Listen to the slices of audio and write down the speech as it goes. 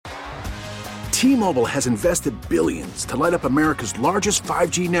T-Mobile has invested billions to light up America's largest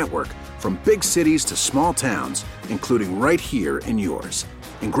 5G network, from big cities to small towns, including right here in yours.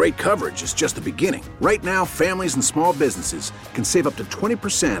 And great coverage is just the beginning. Right now, families and small businesses can save up to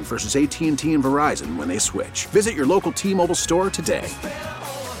 20% versus AT&T and Verizon when they switch. Visit your local T-Mobile store today.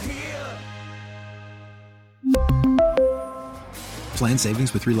 Plan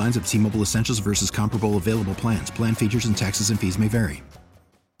savings with 3 lines of T-Mobile Essentials versus comparable available plans. Plan features and taxes and fees may vary.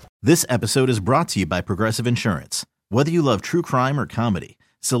 This episode is brought to you by Progressive Insurance. Whether you love true crime or comedy,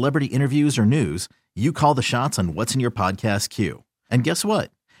 celebrity interviews or news, you call the shots on what's in your podcast queue. And guess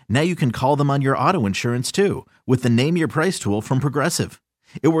what? Now you can call them on your auto insurance too with the Name Your Price tool from Progressive.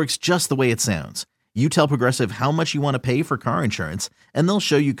 It works just the way it sounds. You tell Progressive how much you want to pay for car insurance, and they'll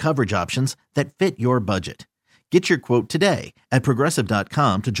show you coverage options that fit your budget. Get your quote today at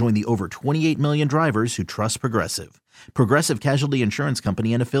Progressive.com to join the over 28 million drivers who trust Progressive. Progressive Casualty Insurance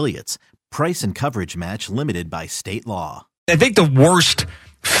Company and Affiliates. Price and coverage match limited by state law. I think the worst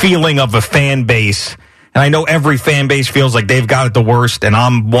feeling of a fan base, and I know every fan base feels like they've got it the worst, and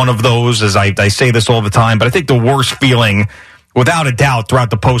I'm one of those, as I say this all the time, but I think the worst feeling, without a doubt,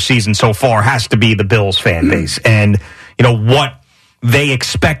 throughout the postseason so far has to be the Bills fan base. And, you know, what they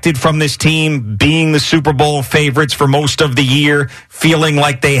expected from this team, being the Super Bowl favorites for most of the year, feeling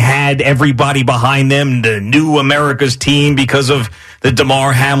like they had everybody behind them, the new America's team because of the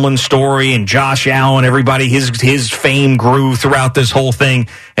Damar Hamlin story and Josh Allen, everybody, his fame grew throughout this whole thing.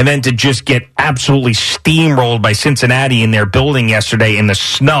 And then to just get absolutely steamrolled by Cincinnati in their building yesterday in the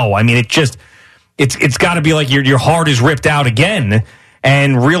snow. I mean, it's got to be like your heart is ripped out again.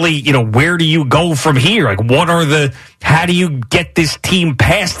 And really, you know, where do you go from here? Like, how do you get this team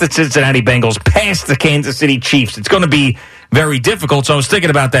past the Cincinnati Bengals, past the Kansas City Chiefs? It's going to be very difficult. So I was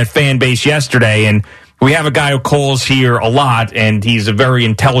thinking about that fan base yesterday, and we have a guy who calls here a lot, and he's a very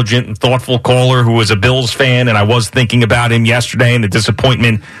intelligent and thoughtful caller who is a Bills fan, and I was thinking about him yesterday and the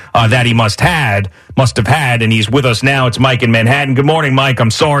disappointment that he must have had, and he's with us now. It's Mike in Manhattan. Good morning, Mike. I'm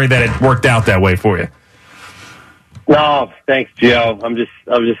sorry that it worked out that way for you. No, thanks, Joe. I was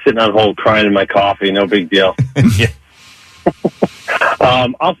just sitting on hold crying in my coffee. No big deal. Yeah.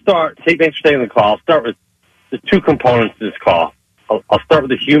 Thanks for taking the call. I'll start with the 2 components to this call. I'll start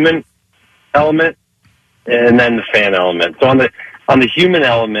with the human element and then the fan element. So on the human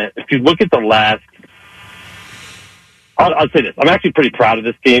element, if you look at the last, I'll say this. I'm actually pretty proud of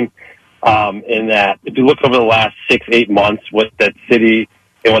this team in that if you look over the last 6-8 months, what that city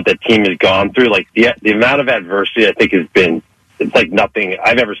and what that team has gone through, like the amount of adversity, I think it's like nothing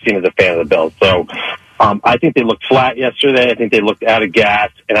I've ever seen as a fan of the Bills. So I think they looked flat yesterday. I think they looked out of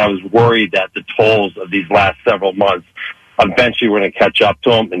gas, and I was worried that the tolls of these last several months eventually were going to catch up to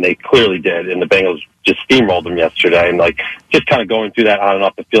them, and they clearly did. And the Bengals just steamrolled them yesterday. And like just kind of going through that on and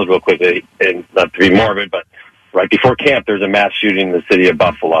off the field real quickly, and not to be morbid, but right before camp, there's a mass shooting in the city of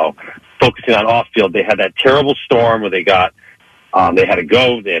Buffalo. Focusing on off field, they had that terrible storm where they had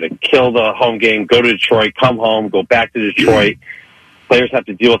to kill the home game, go to Detroit, come home, go back to Detroit. Players have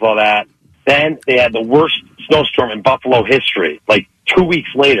to deal with all that. Then they had the worst snowstorm in Buffalo history, like 2 weeks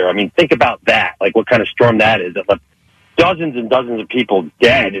later. I mean, think about that, like what kind of storm that is. It left dozens and dozens of people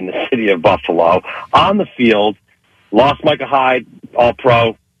dead in the city of Buffalo. On the field, lost Micah Hyde,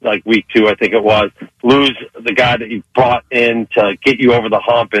 all-pro, like week 2, I think it was. Lose the guy that you brought in to get you over the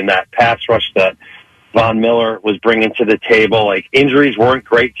hump in that pass rush that Von Miller was bringing to the table. Like, injuries weren't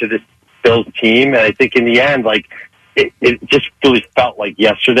great to this Bills team, and I think in the end, like, it just really felt like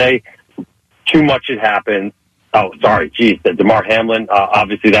yesterday too much had happened. Oh, sorry, the Damar Hamlin,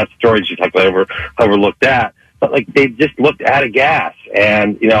 obviously that story just like overlooked that, but like they just looked out of gas,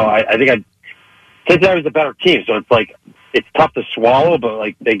 and you know I think Cincinnati was a better team, so it's like it's tough to swallow, but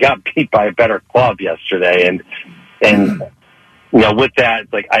like they got beat by a better club yesterday, and you know, with that,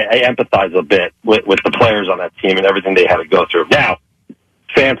 it's like I empathize a bit with the players on that team and everything they had to go through. Now,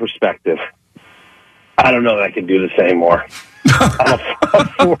 fan perspective, I don't know that I can do this anymore.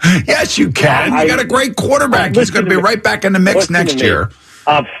 Yes, you can. You got a great quarterback. He's going to be right back in the mix next year.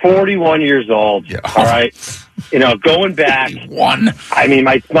 I'm 41 years old. Yeah. All right. You know, going back. I mean,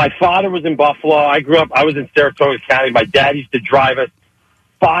 my father was in Buffalo. I was in Saratoga County. My dad used to drive us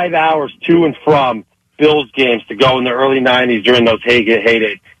 5 hours to and from Bills games to go in the early 90s during those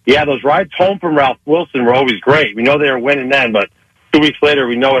heydays. Yeah, those rides home from Ralph Wilson were always great. We know they were winning then, but 2 weeks later,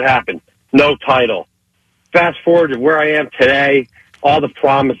 we know what happened. No title. Fast forward to where I am today, all the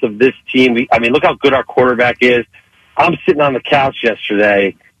promise of this team. Look how good our quarterback is. I'm sitting on the couch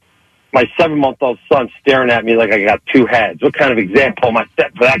yesterday, my 7-month-old son staring at me like I got two heads. What kind of example am I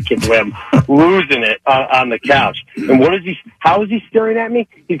set for that kid when I'm losing it on the couch? And how is he staring at me?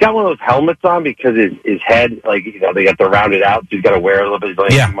 He's got one of those helmets on because his head, like, they got to round it out, so he's got to wear it a little bit. He's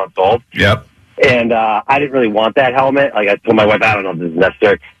only 2 months old. Yep. And I didn't really want that helmet. Like, I told my wife, I don't know if this is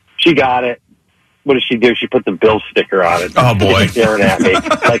necessary. She got it. What does she do? She put the Bills sticker on it. Oh, boy. She's staring at me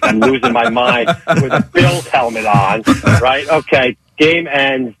like I'm losing my mind with a Bills helmet on, right? Okay, game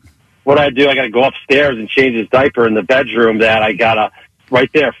ends. What do? I got to go upstairs and change his diaper in the bedroom that I got to, right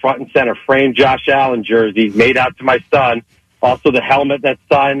there, front and center, frame Josh Allen jersey made out to my son. Also the helmet that's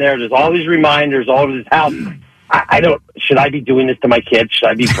signed there. There's all these reminders all over his house. Should I be doing this to my kids? Should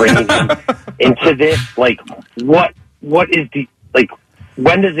I be bringing them into this? Like, what is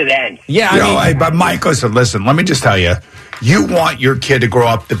when does it end? Yeah, but Mike, listen, let me just tell you, you want your kid to grow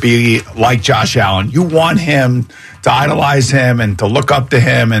up to be like Josh Allen. You want him to idolize him and to look up to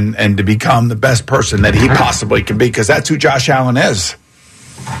him and to become the best person that he possibly can be, because that's who Josh Allen is.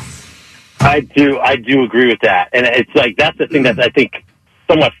 I do agree with that. And it's like, that's the thing that I think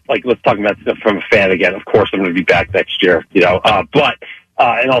somewhat, like, let's talk about stuff from a fan again. Of course, I'm going to be back next year, but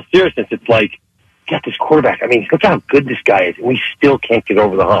in all seriousness, it's like, got this quarterback. I mean, look how good this guy is, and we still can't get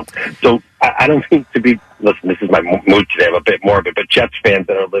over the hump. So I don't mean to be, listen, this is my mood today. I'm a bit morbid, but Jets fans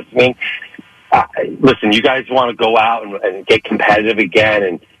that are listening, listen, you guys want to go out and get competitive again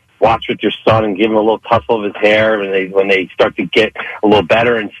and watch with your son and give him a little tussle of his hair when they start to get a little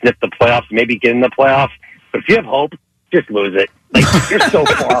better and snip the playoffs, maybe get in the playoffs. But if you have hope, just lose it. Like, you're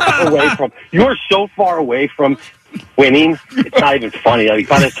so far away from winning. It's not even funny. Like,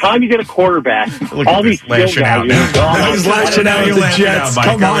 by the time you get a quarterback, all these lashing out. He's lashing out at the Jets.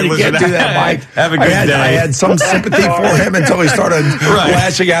 Come on, you can't do that, Mike. Have a good day. I had some sympathy for him until he started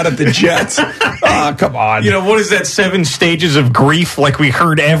lashing out at the Jets. Come on. What is that 7 stages of grief? Like, we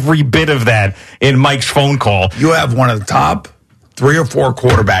heard every bit of that in Mike's phone call. You have one of the top 3 or 4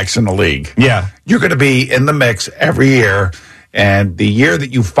 quarterbacks in the league. Yeah. You're going to be in the mix every year, and the year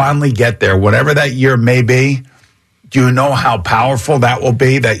that you finally get there, whatever that year may be, do you know how powerful that will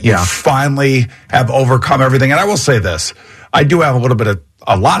be, that you finally have overcome everything? And I will say this, I do have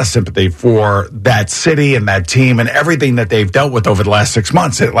a lot of sympathy for that city and that team and everything that they've dealt with over the last 6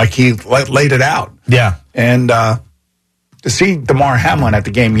 months. He laid it out. Yeah. And to see DeMar Hamlin at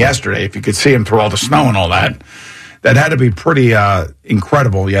the game yesterday, if you could see him through all the snow and all that had to be pretty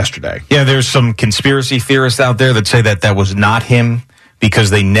incredible yesterday. Yeah, there's some conspiracy theorists out there that say that was not him,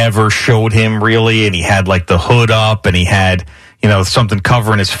 because they never showed him really, and he had like the hood up, and he had something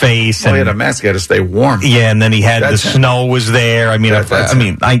covering his face. Well, he had a mask. He had to stay warm. Yeah, and then he had the snow was there. I mean,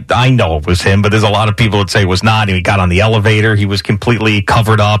 I know it was him, but there's a lot of people that say it was not. He got on the elevator. He was completely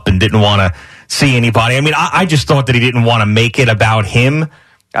covered up and didn't want to see anybody. I mean, I just thought that he didn't want to make it about him.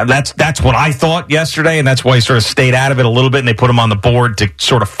 That's what I thought yesterday, and that's why he sort of stayed out of it a little bit, and they put him on the board to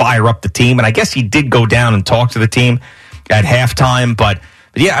sort of fire up the team. And I guess he did go down and talk to the team at halftime, but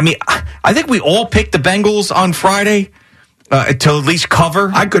yeah, I mean, I think we all picked the Bengals on Friday to at least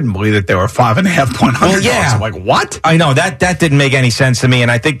cover. I couldn't believe that they were 5.5 point underdogs. Well, yeah. I'm like, what? I know that didn't make any sense to me,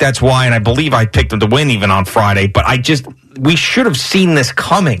 and I think that's why, and I believe I picked them to win even on Friday, but we should have seen this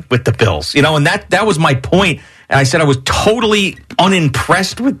coming with the Bills, and that was my point. And I said I was totally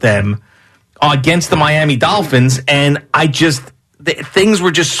unimpressed with them against the Miami Dolphins, and things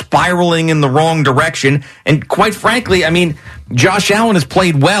were just spiraling in the wrong direction. And quite frankly, I mean, Josh Allen has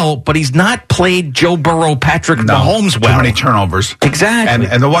played well, but he's not played Joe Burrow, Patrick Mahomes well. Too many turnovers. Exactly.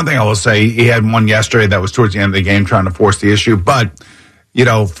 And the one thing I will say, he had one yesterday that was towards the end of the game trying to force the issue. But,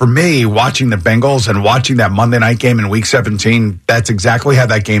 for me, watching the Bengals and watching that Monday night game in Week 17, that's exactly how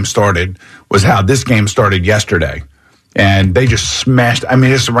that game started, was how this game started yesterday. And they just smashed,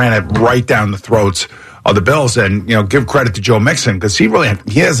 just ran it right down the throats of the Bills. And, give credit to Joe Mixon, because he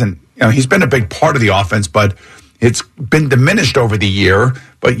hasn't, he's been a big part of the offense, but it's been diminished over the year.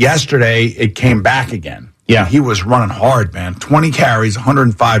 But yesterday, it came back again. Yeah. He was running hard, man. 20 carries,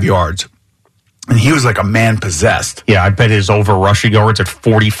 105 yards. And he was like a man possessed. Yeah, I bet his over rushing yards at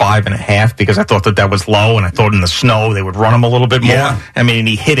 45.5, because I thought that was low, and I thought in the snow they would run him a little bit more. Yeah. I mean,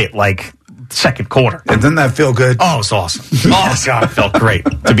 he hit it like second quarter. And didn't that feel good? Oh, it's awesome. Oh, God, it felt great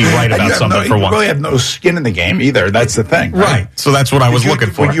to be right about something for once. You really have no skin in the game either. That's the thing. Right. So that's what I was looking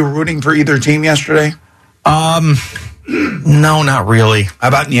for. Were you rooting for either team yesterday? No, not really. How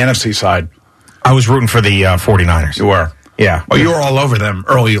about in the NFC side? I was rooting for the 49ers. You were? Yeah. Well, you were all over them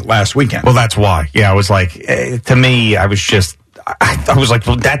early last weekend. Well, that's why. Yeah, I was like, to me, I was like,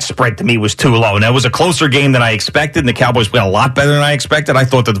 well, that spread to me was too low. And that was a closer game than I expected, and the Cowboys played a lot better than I expected. I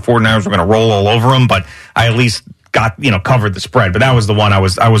thought that the 49ers were going to roll all over them, but I at least covered the spread. But that was the one I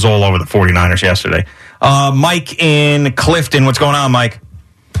was all over the 49ers yesterday. Mike in Clifton, what's going on, Mike?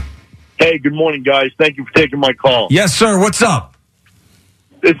 Hey, good morning, guys. Thank you for taking my call. Yes, sir. What's up?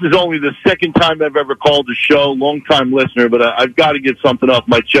 This is only the second time I've ever called the show. Long-time listener, but I've got to get something off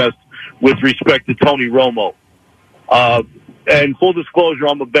my chest with respect to Tony Romo. And full disclosure,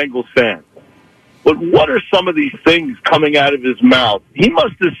 I'm a Bengals fan. But what are some of these things coming out of his mouth? He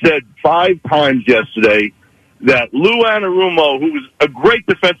must have said 5 times yesterday that Lou Anarumo, who was a great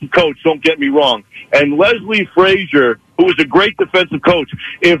defensive coach, don't get me wrong, and Leslie Frazier, who was a great defensive coach,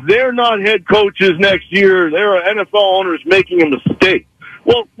 if they're not head coaches next year, there are NFL owners making a mistake.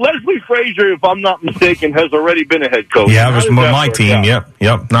 Well, Leslie Frazier, if I'm not mistaken, has already been a head coach. Yeah, it was my team.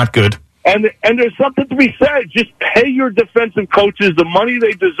 Yep, not good. And there's something to be said. Just pay your defensive coaches the money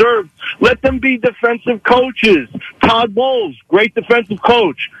they deserve. Let them be defensive coaches. Todd Bowles, great defensive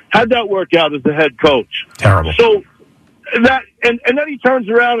coach. How'd that work out as a head coach? Terrible. So that and then he turns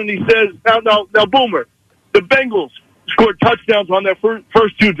around and he says, now, Boomer, the Bengals scored touchdowns on their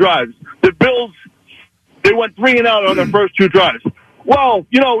first 2 drives. The Bills, they went 3 and out on their first 2 drives. Well,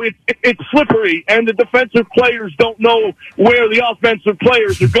 it's slippery, and the defensive players don't know where the offensive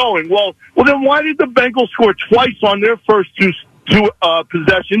players are going. Well, then why did the Bengals score twice on their first two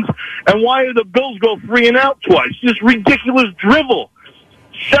possessions, and why did the Bills go 3 and out twice? Just ridiculous drivel.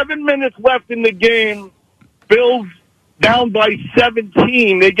 7 minutes left in the game. Bills down by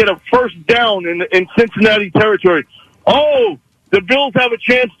 17. They get a first down in Cincinnati territory. Oh, the Bills have a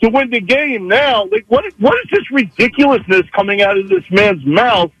chance to win the game now. Like, what is this ridiculousness coming out of this man's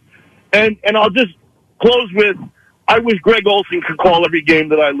mouth? And I'll just close with, I wish Greg Olsen could call every game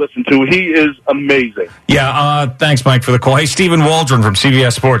that I listen to. He is amazing. Yeah, thanks, Mike, for the call. Hey, Stephen Waldron from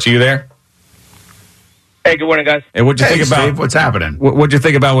CBS Sports, are you there? Hey, good morning, guys. Hey, what'd you think about Steve, what's happening? What'd you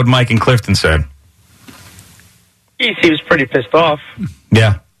think about what Mike in Clifton said? He seems pretty pissed off.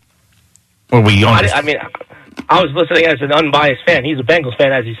 Yeah. Well, I was listening as an unbiased fan. He's a Bengals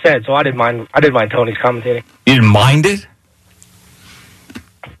fan, as he said, so I didn't mind Tony's commentating. You didn't mind it?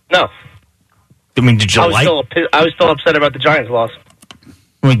 No. I mean, did you I was still upset about the Giants' loss.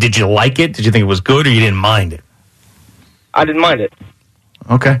 I mean, did you like it? Did you think it was good, or you didn't mind it? I didn't mind it.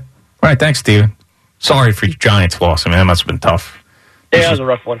 Okay. All right, thanks, Steven. Sorry for your Giants' loss. I mean, that must have been tough. Yeah, it was a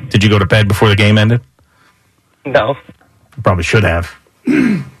rough one. Did you go to bed before the game ended? No. You probably should have.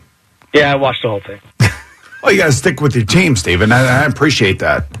 Yeah, I watched the whole thing. Well, you got to stick with your team, Steven. I appreciate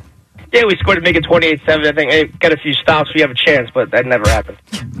that. Yeah, we scored to make it 28-7. I think, hey, get a few stops, we have a chance, but that never happened.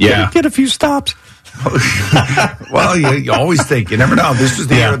 Yeah. Get a few stops. Well, you always think. You never know. This was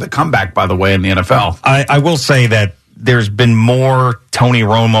the year of the comeback, by the way, in the NFL. I will say that there's been more Tony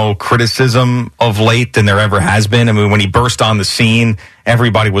Romo criticism of late than there ever has been. I mean, when he burst on the scene,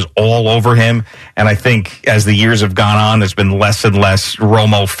 everybody was all over him. And I think as the years have gone on, there's been less and less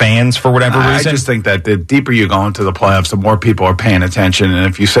Romo fans for whatever reason. I just think that the deeper you go into the playoffs, the more people are paying attention. And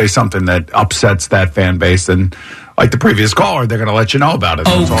if you say something that upsets that fan base, then like the previous caller, they're going to let you know about it.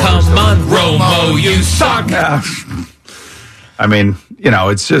 Oh, come on, Romo, you suck. Yeah. I mean,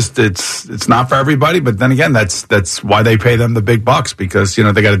 it's just it's not for everybody, but then again, that's why they pay them the big bucks, because they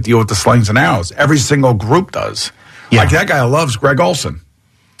got to deal with the slings and arrows. Every single group does. Yeah. Like that guy loves Greg Olsen.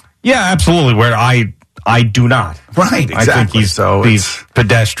 Yeah, absolutely. Where I do not. Right, exactly. I think he's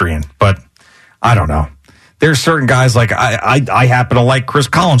pedestrian, but I don't know. There's certain guys like I happen to like Chris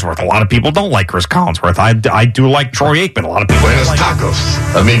Collinsworth. A lot of people don't like Chris Collinsworth. I do like Troy Aikman. A lot of people Buenos don't like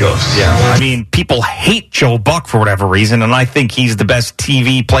tacos, amigos. Yeah, I mean, people hate Joe Buck for whatever reason, and I think he's the best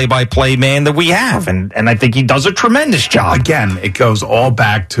TV play-by-play man that we have, and I think he does a tremendous job. Again, it goes all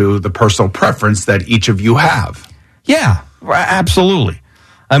back to the personal preference that each of you have. Yeah, absolutely.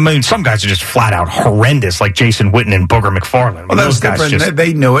 I mean, some guys are just flat out horrendous, like Jason Witten and Booger McFarland. I mean, well, those guys different.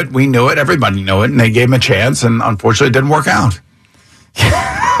 They knew it. We knew it. Everybody knew it. And they gave him a chance. And unfortunately, it didn't work out.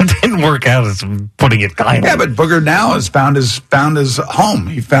 It didn't work out, as putting it kindly. Yeah, but Booger now has found his home.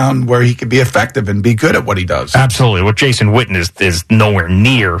 He found where he could be effective and be good at what he does. Absolutely. Well, Jason Witten is nowhere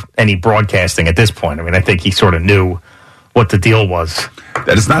near any broadcasting at this point. I mean, I think he sort of knew what the deal was.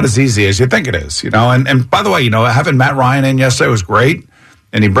 That it's not as easy as you think it is. And by the way, having Matt Ryan in yesterday was great.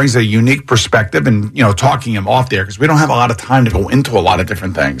 And he brings a unique perspective, and, talking him off there, because we don't have a lot of time to go into a lot of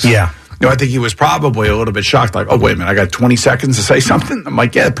different things. Yeah. I think he was probably a little bit shocked, like, oh, wait a minute, I got 20 seconds to say something? I'm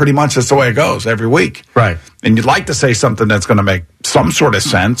like, yeah, pretty much that's the way it goes every week. Right. And you'd like to say something that's going to make some sort of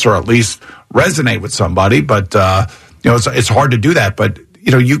sense or at least resonate with somebody, but, it's hard to do that. But,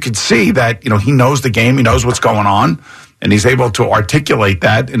 you could see that, he knows the game, he knows what's going on, and he's able to articulate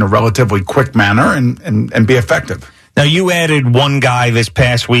that in a relatively quick manner and be effective. Now, you added one guy this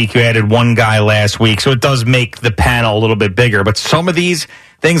past week. You added one guy last week. So it does make the panel a little bit bigger. But some of these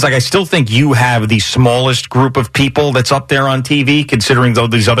things, like I still think you have the smallest group of people that's up there on TV, considering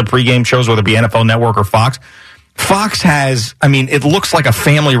these other pregame shows, whether it be NFL Network or Fox. Fox has, I mean, it looks like a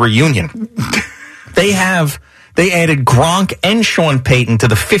family reunion. They added Gronk and Sean Payton to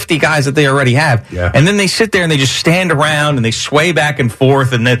the 50 guys that they already have. Yeah. And then they sit there and they just stand around and they sway back and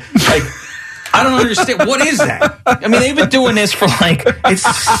forth. And then, like, I don't understand. What is that? I mean, they've been doing this for, like, it's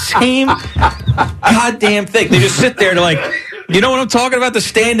the same goddamn thing. They just sit there and they're like, you know what I'm talking about? The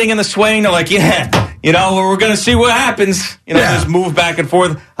standing and the swaying. They're like, yeah, you know, we're going to see what happens. You know, just move back and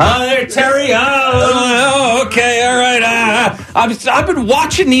forth. Oh, there, Terry. Oh, okay, all right. I've been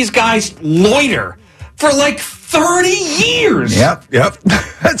watching these guys loiter for like 30 years. Yep.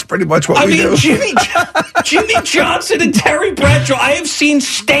 That's pretty much what we do. Jimmy Johnson and Terry Bradshaw, I have seen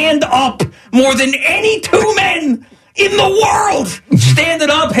stand up more than any two men in the world. Standing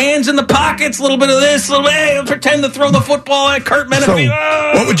up, hands in the pockets, a little bit of this, a little bit, hey, pretend to throw the football at Kurt Menefee.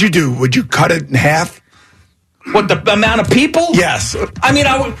 So, what would you do? Would you cut it in half? What, the amount of people? Yes. I mean,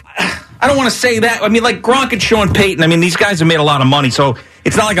 I don't want to say that. I mean, like Gronk and Sean Payton, I mean, these guys have made a lot of money, so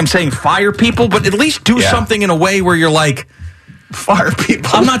it's not like I'm saying fire people, but at least do something in a way where you're like, fire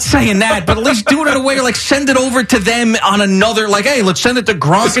people. I'm not saying that, but at least do it in a way like send it over to them on another, like, hey, let's send it to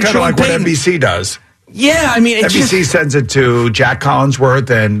Gronk and Sean like Payton. What NBC does. Yeah, I mean, NBC sends it to Jack Collinsworth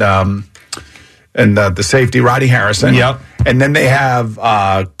and the safety Roddy Harrison. Yep. And then they have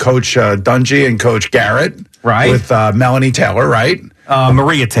Coach Dungy and Coach Garrett, right, with Melanie Taylor, right?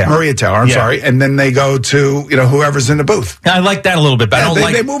 Maria Taylor. I'm sorry. And then they go to whoever's in the booth. I like that a little bit, but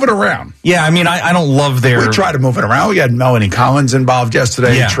they move it around. Yeah, I mean, I don't love their. We try to move it around. We had Melanie Collins involved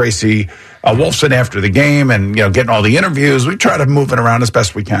yesterday. Yeah. Tracy Wolfson after the game, and getting all the interviews. We try to move it around as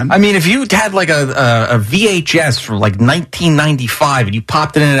best we can. I mean, if you had like a VHS from like 1995 and you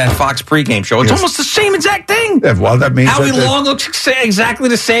popped it into that Fox pregame show, it's almost the same exact thing. Yeah, well, that means Howie Long looks exactly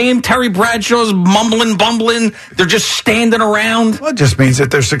the same. Terry Bradshaw's mumbling, bumbling. They're just standing around. Well, it just means that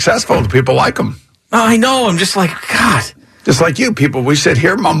they're successful. The people like them. Oh, I know. I'm just like, God. Just like you people, we sit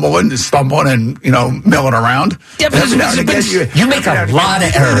here mumbling and stumbling and, milling around. Yeah, but you make a lot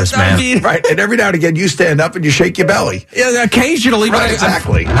of errors, man. Right, and every now and again you stand up and you shake your belly. Yeah, occasionally. Right, but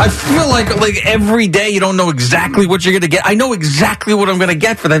exactly. I feel like every day you don't know exactly what you're going to get. I know exactly what I'm going to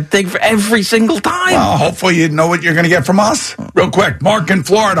get for that thing for every single time. Well, hopefully you know what you're going to get from us. Real quick, Mark in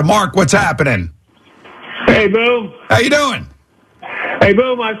Florida. Mark, what's happening? Hey, Boom. How you doing? Hey,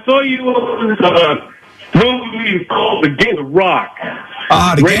 Boom, I saw you on movie called The Game of Rock.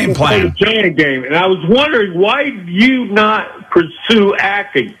 The game plan. The Giant Game. And I was wondering, why do you not pursue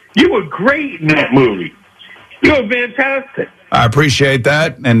acting? You were great in that movie. You were fantastic. I appreciate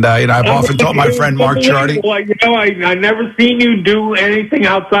that. And, I've often told my friend Mark Chardy. I never seen you do anything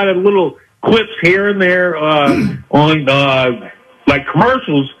outside of little clips here and there on like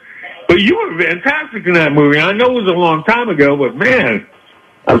commercials. But you were fantastic in that movie. I know it was a long time ago, but, man,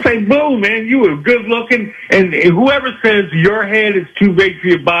 I was like, boom, man, you were good looking. And whoever says your head is too big for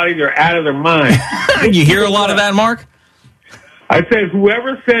your body, they're out of their mind. You hear a lot of that, Mark? I said,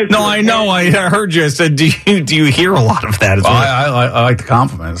 whoever says. No, I know. I heard you. I said, do you hear a lot of that as well? I like the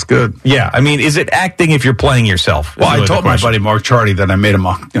compliment. It's good. Yeah. I mean, is it acting if you're playing yourself? Well, I told my buddy Mark Chardy that I made him,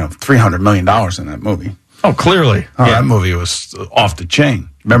 $300 million in that movie. Oh, clearly. That movie was off the chain.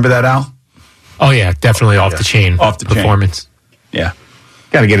 Remember that, Al? Oh, yeah, definitely off the chain. Off the performance. Chain. Yeah.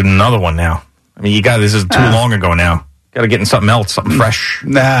 Got to get in another one now. I mean, this is too long ago now. Got to get in something else, something fresh.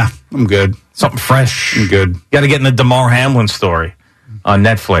 Nah, I'm good. Something fresh. I'm good. Got to get in the DeMar Hamlin story on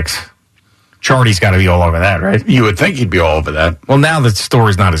Netflix. Chardy's got to be all over that, right? You would think he'd be all over that. Well, now the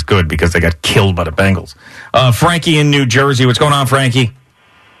story's not as good because they got killed by the Bengals. Frankie in New Jersey. What's going on, Frankie?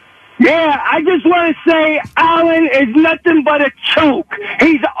 Yeah, I just want to say Allen is nothing but a choke.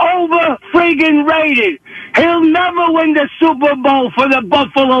 He's over friggin' rated. He'll never win the Super Bowl for the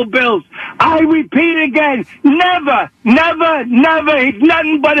Buffalo Bills. I repeat again, never, never, never. He's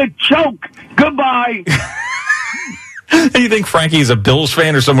nothing but a choke. Goodbye. Do you think Frankie is a Bills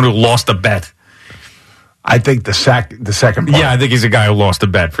fan or someone who lost a bet? I think the second part. Yeah, I think he's a guy who lost a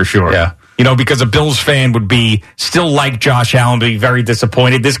bet for sure. Yeah. Because a Bills fan would be still like Josh Allen, be very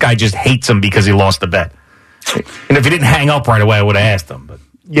disappointed. This guy just hates him because he lost the bet. And if he didn't hang up right away, I would have asked him. But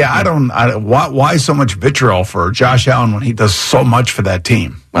yeah, why so much vitriol for Josh Allen when he does so much for that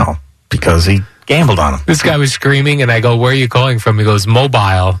team? Well, because he gambled on him. This guy was screaming, and I go, where are you calling from? He goes,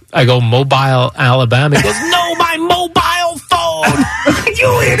 Mobile. I go, Mobile, Alabama. He goes, no, my mobile phone.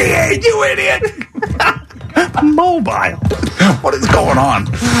 You idiot. Mobile. What is going on?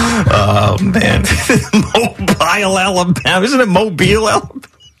 Oh, man. Mobile, Alabama. Isn't it Mobile, Alabama?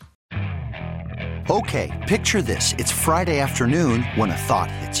 Okay, picture this. It's Friday afternoon when a thought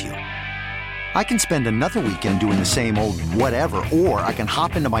hits you. I can spend another weekend doing the same old whatever, or I can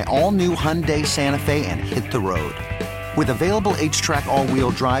hop into my all-new Hyundai Santa Fe and hit the road. With available H-Track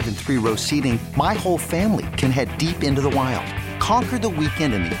all-wheel drive and 3-row seating, my whole family can head deep into the wild. Conquer the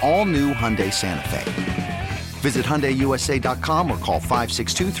weekend in the all-new Hyundai Santa Fe. Visit HyundaiUSA.com or call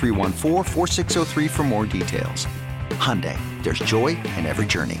 562-314-4603 for more details. Hyundai, there's joy in every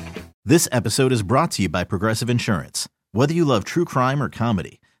journey. This episode is brought to you by Progressive Insurance. Whether you love true crime or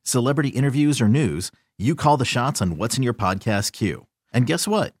comedy, celebrity interviews or news, you call the shots on what's in your podcast queue. And guess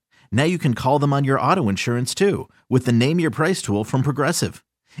what? Now you can call them on your auto insurance too with the Name Your Price tool from Progressive.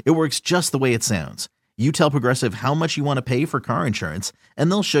 It works just the way it sounds. You tell Progressive how much you want to pay for car insurance, and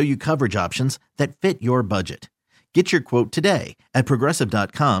they'll show you coverage options that fit your budget. Get your quote today at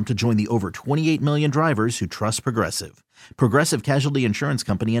Progressive.com to join the over 28 million drivers who trust Progressive. Progressive Casualty Insurance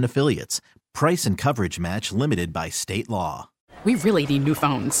Company and Affiliates. Price and coverage match limited by state law. We really need new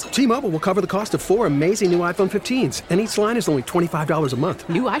phones. T-Mobile will cover the cost of 4 amazing new iPhone 15s, and each line is only $25 a month.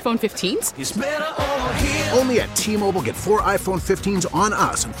 New iPhone 15s? It's better over here. Only at T-Mobile, get 4 iPhone 15s on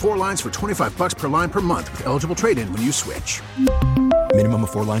us and 4 lines for $25 per line per month with eligible trade-in when you switch. Minimum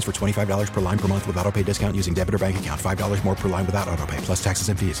of 4 lines for $25 per line per month with autopay discount using debit or bank account. $5 more per line without autopay, plus taxes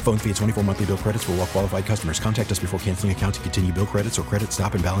and fees. Phone fee at 24 monthly bill credits for well-qualified customers. Contact us before canceling account to continue bill credits or credit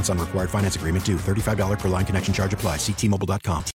stop and balance on required finance agreement due. $35 per line connection charge applies. See T-Mobile.com.